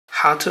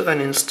How to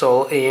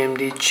uninstall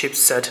AMD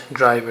chipset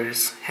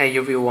drivers. Hey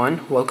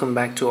everyone, welcome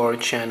back to our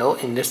channel.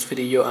 In this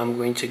video I'm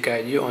going to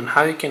guide you on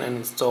how you can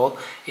uninstall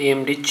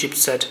AMD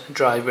chipset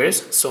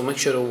drivers, so make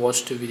sure to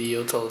watch the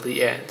video till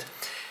the end.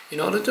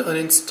 In order to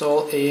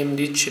uninstall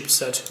AMD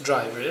chipset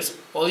drivers,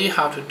 all you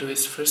have to do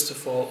is first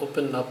of all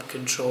open up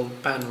control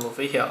panel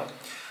over here.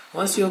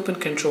 Once you open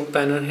control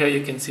panel here,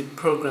 you can see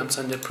programs.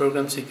 Under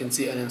programs you can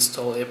see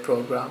uninstall a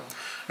program.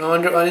 Now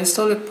under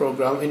uninstall a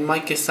program, in my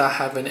case I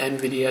have an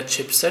NVIDIA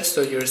chipset,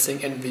 so you're seeing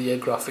NVIDIA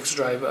graphics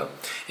driver.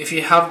 If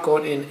you have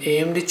got an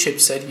AMD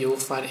chipset, you will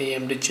find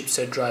AMD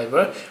chipset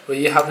driver, where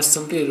you have to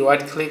simply right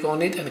click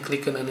on it and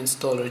click on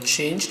uninstall or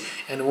change,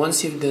 and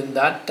once you've done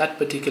that, that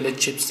particular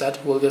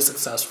chipset will get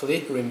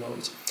successfully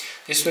removed.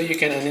 This way you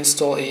can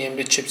uninstall AMD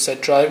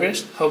chipset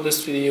drivers. Hope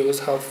this video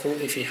was helpful.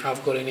 If you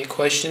have got any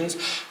questions,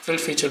 feel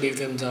free to leave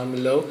them down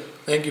below.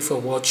 Thank you for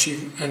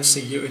watching and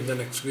see you in the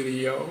next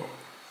video.